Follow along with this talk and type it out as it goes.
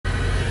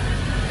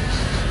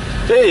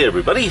Hey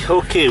everybody,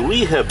 okay,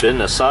 we have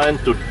been assigned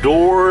to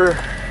door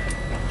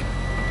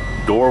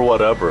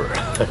whatever.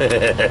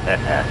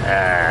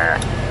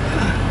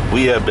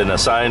 We have been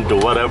assigned to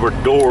whatever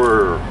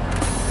door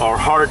our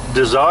heart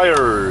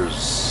desires.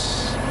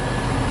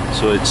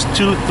 So it's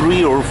 2,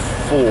 3, or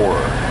 4.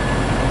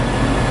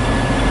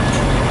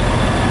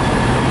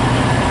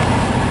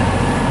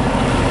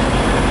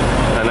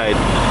 And I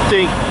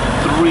think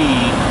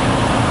 3.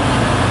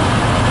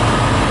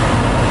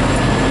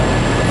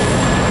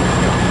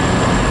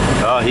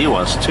 He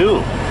wants 2.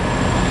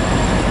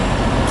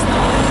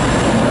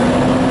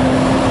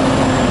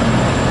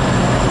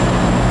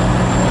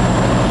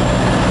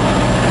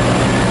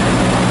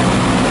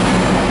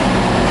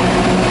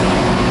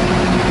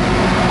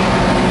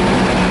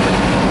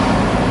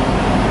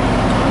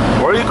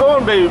 Where are you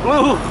going, baby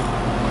blue?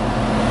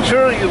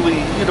 Surely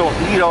you don't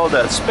need all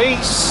that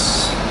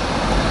space,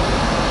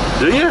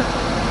 do you?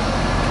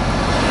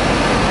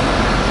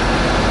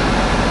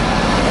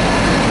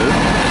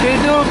 Okay,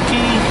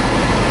 dokie.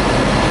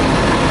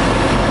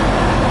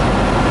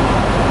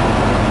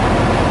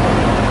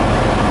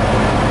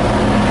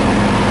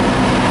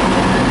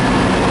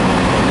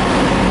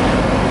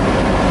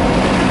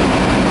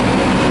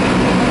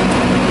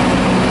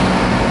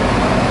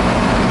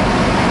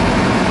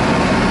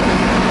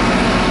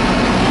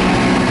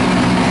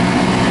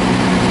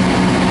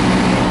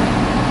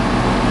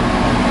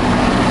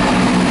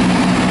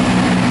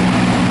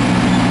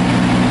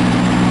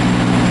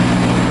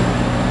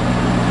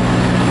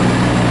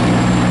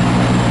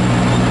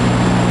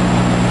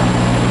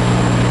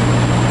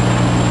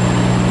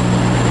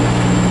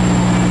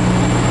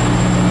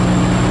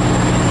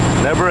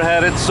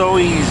 So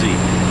easy,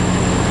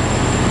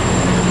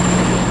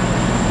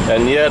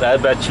 and yet I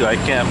bet you I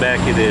can't back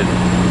it in.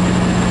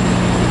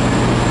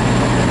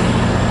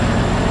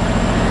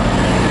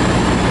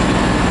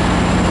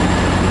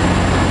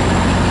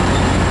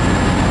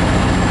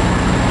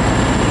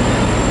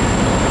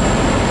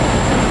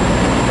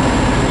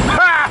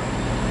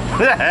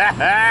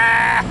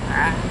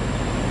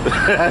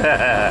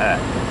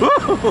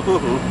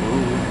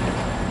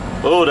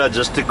 Oh, that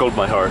just tickled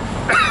my heart.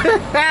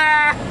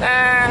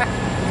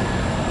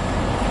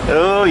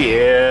 Oh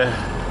yeah,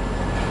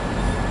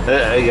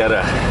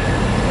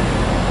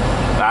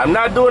 I'm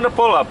not doing a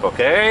pull-up,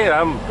 okay?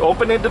 I'm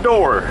opening the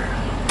door.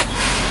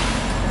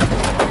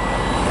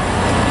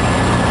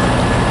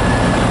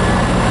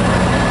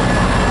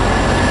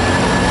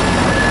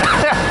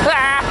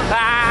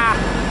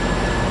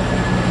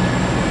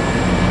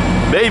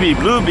 Baby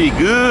Blue be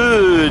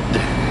good.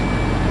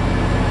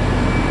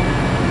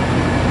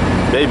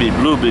 Baby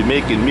Blue be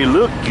making me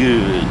look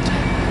good.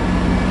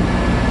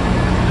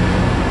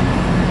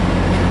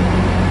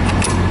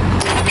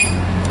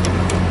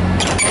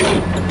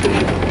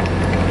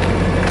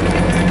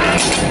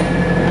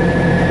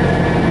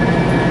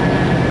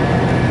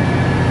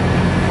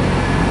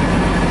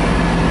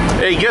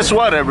 Hey, guess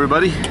what,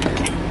 everybody?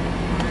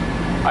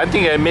 I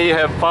think I may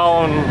have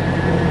found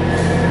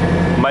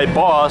my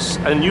boss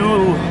a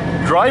new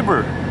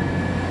driver.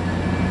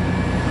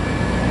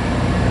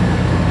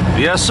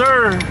 Yes,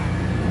 sir.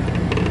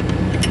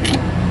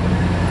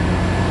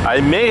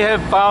 I may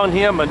have found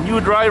him a new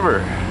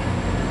driver.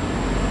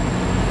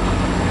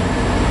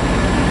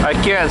 I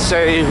can't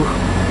say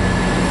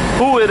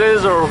who it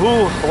is or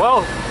who.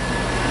 Well,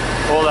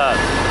 hold on.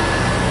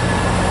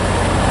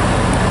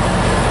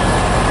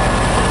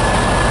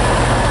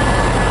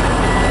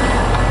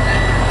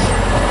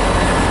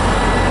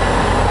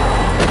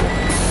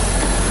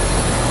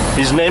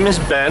 His name is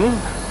Ben.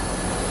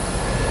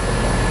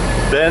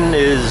 Ben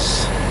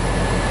is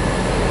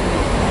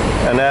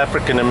an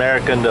African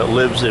American that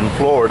lives in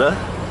Florida.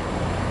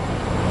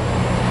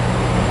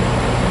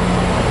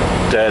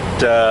 That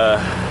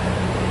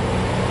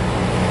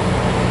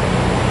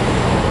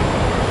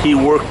he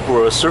worked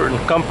for a certain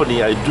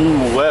company I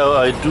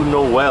do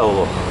know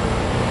well.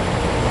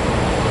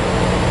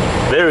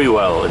 Very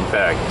well, in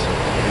fact.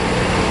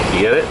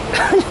 You get it?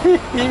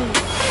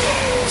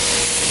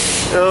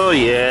 Oh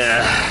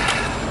yeah.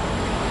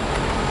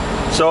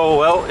 So,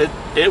 well,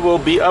 it will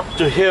be up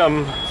to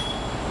him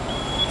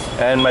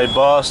and my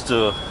boss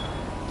to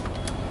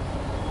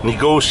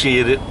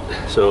negotiate it.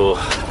 So,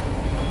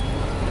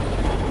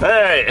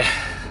 hey,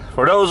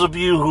 for those of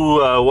you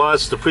who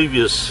watched the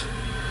previous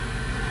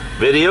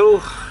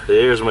video,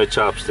 there's my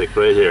chopstick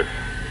right here.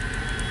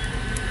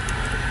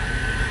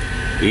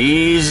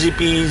 Easy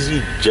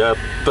peasy,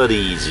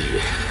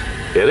 Japaneasy.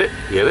 Get it?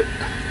 Get it?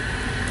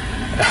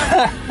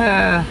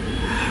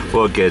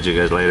 We'll catch you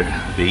guys later.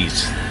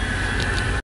 Peace.